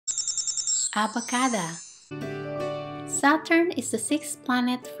Abakada. Saturn is the sixth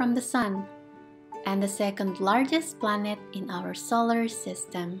planet from the Sun and the second largest planet in our solar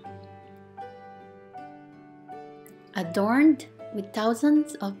system. Adorned with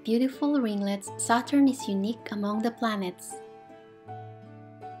thousands of beautiful ringlets, Saturn is unique among the planets.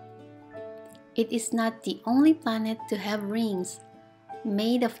 It is not the only planet to have rings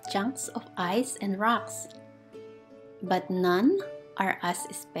made of chunks of ice and rocks, but none are as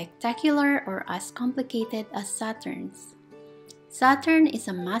spectacular or as complicated as Saturn's. Saturn is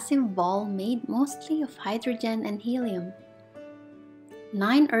a massive ball made mostly of hydrogen and helium.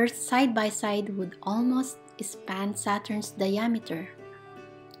 9 Earths side by side would almost span Saturn's diameter.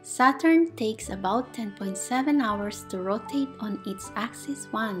 Saturn takes about 10.7 hours to rotate on its axis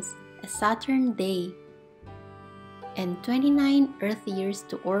once a Saturn day, and 29 Earth years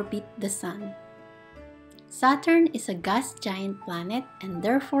to orbit the Sun. Saturn is a gas giant planet and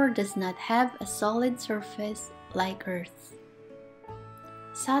therefore does not have a solid surface like Earth.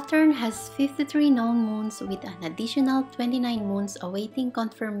 Saturn has 53 known moons with an additional 29 moons awaiting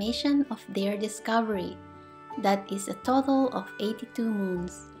confirmation of their discovery. That is a total of 82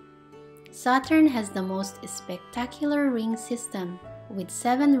 moons. Saturn has the most spectacular ring system, with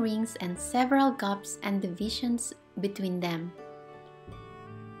 7 rings and several gaps and divisions between them.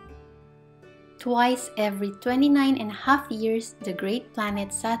 Twice every 29.5 years, the great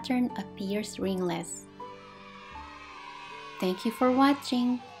planet Saturn appears ringless. Thank you for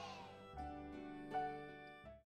watching.